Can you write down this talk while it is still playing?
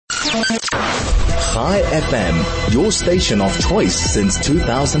High FM, your station of choice since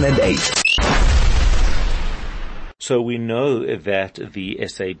 2008. So we know that the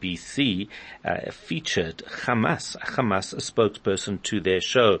SABC featured a Hamas spokesperson to their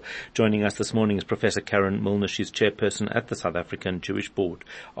show. Joining us this morning is Professor Karen Milner. She's chairperson at the South African Jewish Board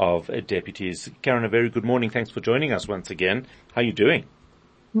of Deputies. Karen, a very good morning. Thanks for joining us once again. How are you doing?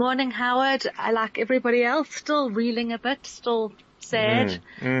 Morning, Howard. I, like everybody else, still reeling a bit, still sad,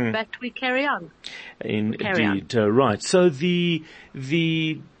 but we carry on. Indeed, right. So the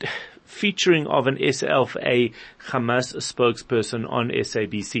featuring of a Hamas spokesperson on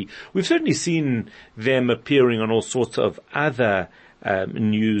SABC. We've certainly seen them appearing on all sorts of other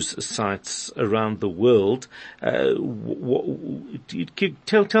news sites around the world.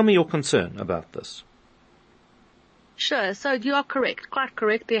 Tell me your concern about this. Sure. So you are correct, quite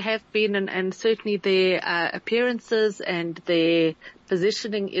correct. There have been, and certainly their appearances and their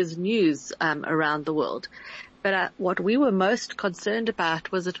positioning is news around the world. But what we were most concerned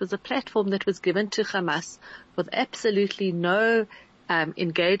about was it was a platform that was given to Hamas with absolutely no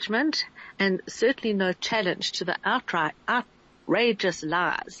engagement and certainly no challenge to the outrageous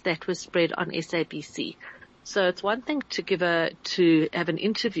lies that were spread on SABC. So it's one thing to have an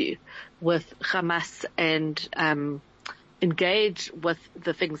interview with Hamas and engage with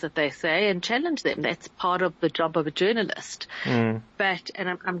the things that they say and challenge them. That's part of the job of a journalist. But,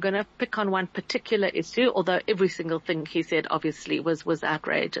 and I'm going to pick on one particular issue, although every single thing he said obviously was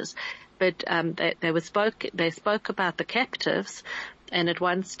outrageous. But they spoke about the captives, and at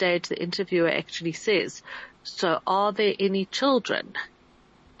one stage the interviewer actually says, "So are there any children?"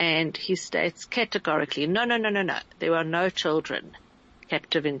 And he states categorically, no, there are no children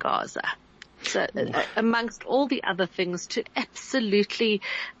captive in Gaza. So amongst all the other things, to absolutely,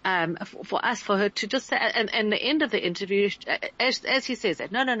 for her to just say, and the end of the interview, as he says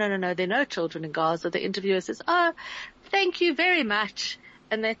that, no, there are no children in Gaza, the interviewer says, "Oh, thank you very much."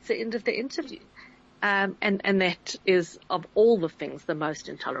 And that's the end of the interview. And that is, of all the things, the most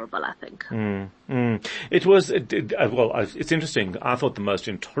intolerable, I think. It's interesting. I thought the most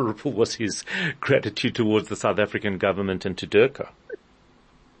intolerable was his gratitude towards the South African government and to Durka.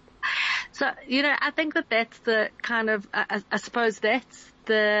 So, I think that's the kind of, I suppose that's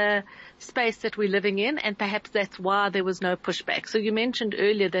the space that we're living in, and perhaps that's why there was no pushback. So you mentioned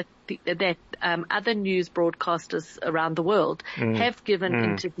earlier that other news broadcasters around the world have given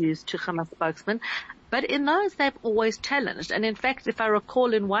interviews to Hamas spokesmen, but in those they've always challenged. And in fact, if I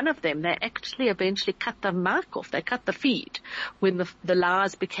recall, in one of them, they actually eventually cut the mic off. They cut the feed when the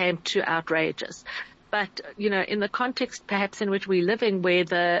lies became too outrageous. But, in the context perhaps in which we're living, where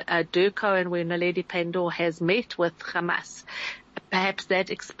the Durko and where Naledi Pandor has met with Hamas, perhaps that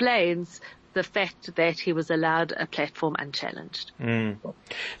explains the fact that he was allowed a platform unchallenged.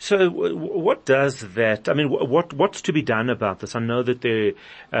 So what does that, what's to be done about this? I know that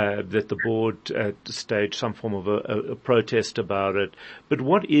that the board staged some form of a protest about it, but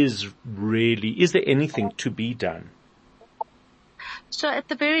is there anything to be done? So at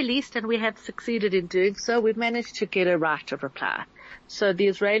the very least, and we have succeeded in doing so, we've managed to get a right of reply. So the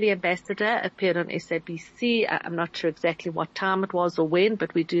Israeli ambassador appeared on SABC. I'm not sure exactly what time it was or when,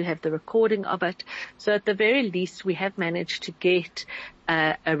 but we do have the recording of it. So at the very least, we have managed to get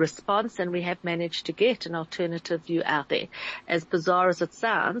a response, and we have managed to get an alternative view out there. As bizarre as it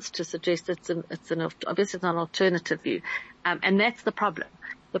sounds, to suggest obviously it's an alternative view. And that's the problem.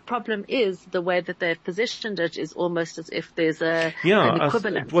 The problem is the way that they've positioned it is almost as if there's an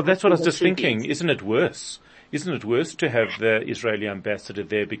equivalent. Well, that's what I was just thinking. Isn't it worse? Isn't it worse to have the Israeli ambassador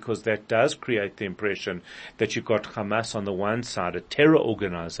there, because that does create the impression that you've got Hamas on the one side, a terror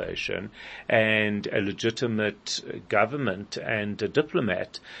organization, and a legitimate government and a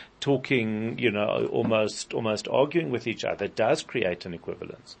diplomat talking, almost arguing with each other. It does create an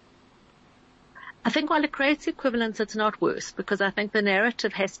equivalence. I think while it creates equivalence, it's not worse, because I think the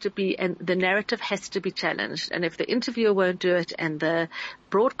narrative has to be challenged. And if the interviewer won't do it and the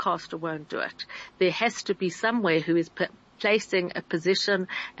broadcaster won't do it, there has to be somewhere who is placing a position,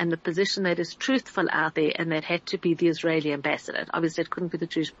 and the position that is truthful out there, and that had to be the Israeli ambassador. Obviously, it couldn't be the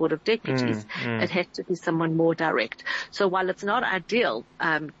Jewish Board of Deputies. It had to be someone more direct. So while it's not ideal,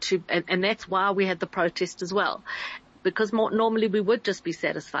 and that's why we had the protest as well. Because normally we would just be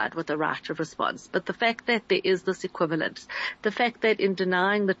satisfied with a right of response. But the fact that there is this equivalence, the fact that in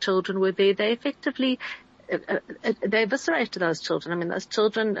denying the children were there, they effectively they eviscerate those children. I mean, those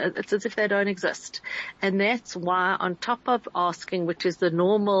children, it's as if they don't exist. And that's why, on top of asking, which is the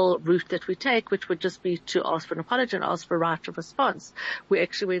normal route that we take, which would just be to ask for an apology and ask for a right of response, we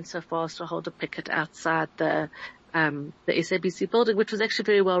actually went so far as to hold a picket outside the the SABC building, which was actually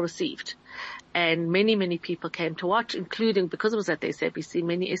very well received. And many, many people came to watch, including, because it was at the SABC,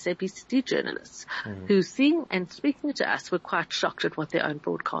 many SABC journalists who, seeing and speaking to us, were quite shocked at what their own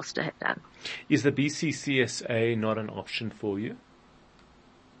broadcaster had done. Is the BCCSA not an option for you?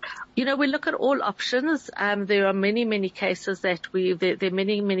 We look at all options. There are many, many cases there are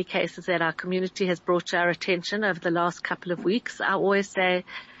many, many cases that our community has brought to our attention over the last couple of weeks. I always say,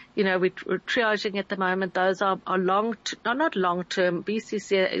 we're triaging at the moment. Those are not long-term.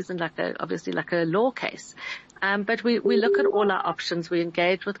 BCC isn't obviously like a law case. But we look at all our options. We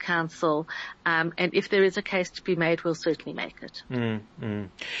engage with council. And if there is a case to be made, we'll certainly make it.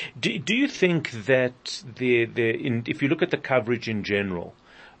 Do you think that if you look at the coverage in general,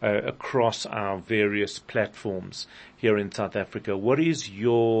 across our various platforms here in South Africa, what is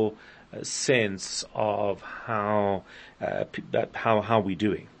your sense of how we're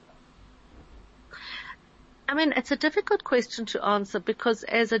doing? It's a difficult question to answer because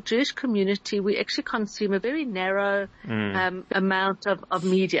as a Jewish community, we actually consume a very narrow amount of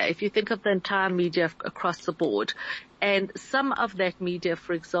media. If you think of the entire media across the board, and some of that media,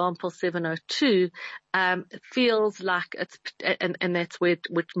 for example, 702, feels like it's, and that's which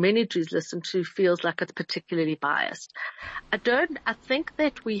many Jews listen to, feels like it's particularly biased. I think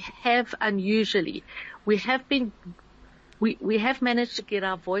that we have managed to get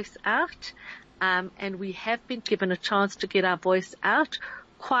our voice out. And we have been given a chance to get our voice out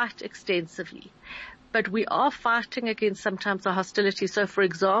quite extensively. But we are fighting against sometimes the hostility. So, for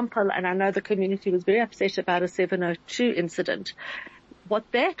example, and I know the community was very upset about a 702 incident. Where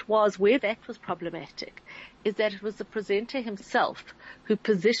that was problematic is that it was the presenter himself who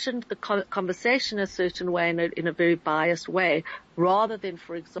positioned the conversation a certain way in a very biased way, rather than,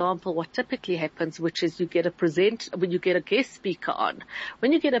 for example, what typically happens, which is when you get a guest speaker on.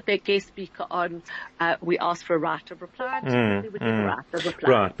 When you get a guest speaker on, we ask for a right of reply. We get a right of reply.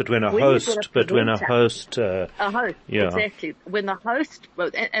 Right, but when a host, yeah. Exactly. When the host,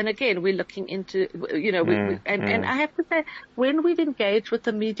 and again, we're looking into, and I have to say, when we've engaged with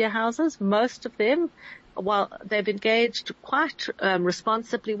the media houses, most of them, while they've engaged quite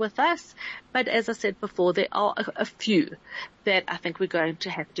responsibly with us, but as I said before, there are a few that I think we're going to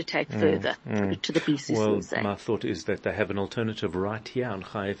have to take further to the BCC. Well, my thought is that they have an alternative right here on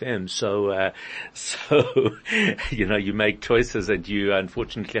Chai FM. So you make choices and you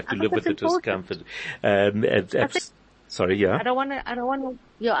unfortunately have to live with the discomfort. Sorry, yeah. I don't want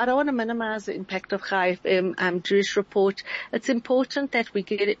to minimize the impact of Chai FM, Jewish Report. It's important that we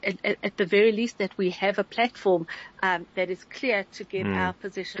get it, at the very least, that we have a platform, that is clear to get our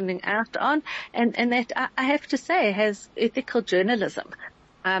positioning out on, and that I have to say has ethical journalism.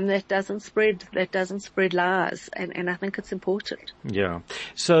 That doesn't spread lies, and I think it's important. Yeah.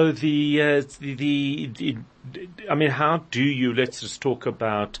 So how do you, let's just talk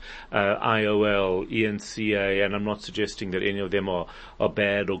about, IOL, ENCA, and I'm not suggesting that any of them are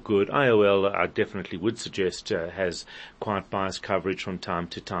bad or good. IOL, I definitely would suggest, has quite biased coverage from time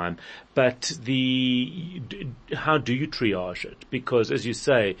to time. But how do you triage it? Because as you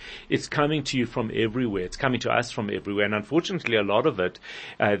say, it's coming to you from everywhere. It's coming to us from everywhere. And unfortunately, a lot of it,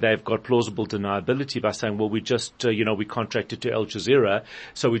 they've got plausible deniability by saying, well, we just, we contracted to Al Jazeera,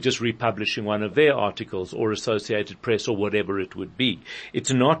 so we're just republishing one of their articles, or Associated Press, or whatever it would be.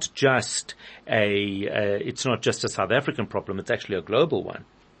 It's not just a South African problem. It's actually a global one.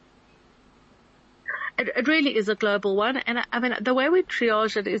 It really is a global one, and the way we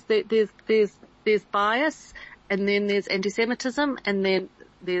triage it is that there's bias, and then there's anti-Semitism, and then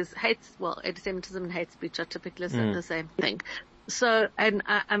there's anti-Semitism and hate speech are typically the same thing. So, and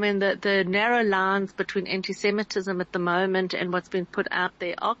the narrow lines between anti-Semitism at the moment and what's been put out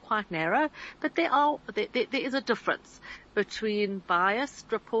there are quite narrow, but there is a difference between biased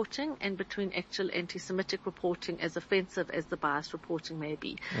reporting and between actual anti-Semitic reporting, as offensive as the biased reporting may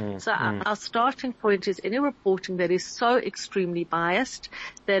be. So our starting point is any reporting that is so extremely biased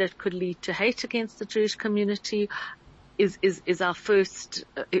that it could lead to hate against the Jewish community is our first,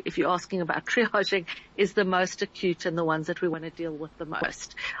 if you're asking about triaging, is the most acute and the ones that we want to deal with the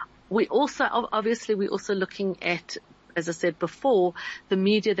most. We're also looking at, as I said before, the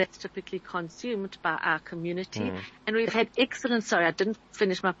media that's typically consumed by our community. And we've had I didn't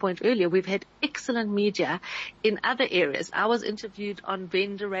finish my point earlier. We've had excellent media in other areas. I was interviewed on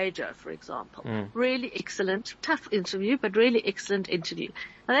Vendor Radio, for example. Really excellent, tough interview, but really excellent interview.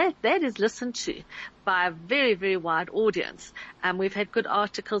 Now that is listened to by a very, very wide audience. We've had good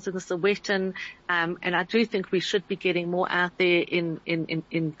articles in the Sowetan, and I do think we should be getting more out there in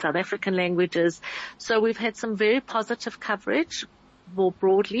South African languages. So we've had some very positive coverage more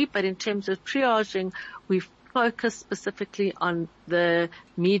broadly, but in terms of triaging, we've focus specifically on the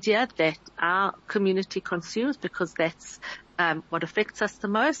media that our community consumes, because that's what affects us the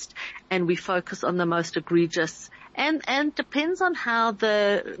most, and we focus on the most egregious, and depends on how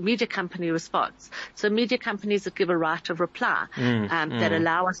the media company responds. So media companies that give a right of reply, that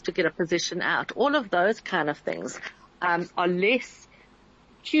allow us to get a position out, all of those kind of things are less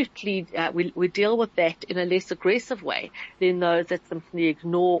acutely, we deal with that in a less aggressive way than those that simply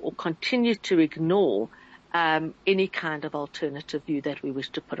ignore or continue to ignore any kind of alternative view that we wish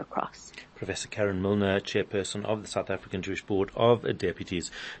to put across. Professor Karen Milner, Chairperson of the South African Jewish Board of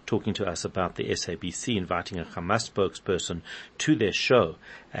Deputies, talking to us about the SABC inviting a Hamas spokesperson to their show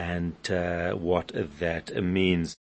and what that means.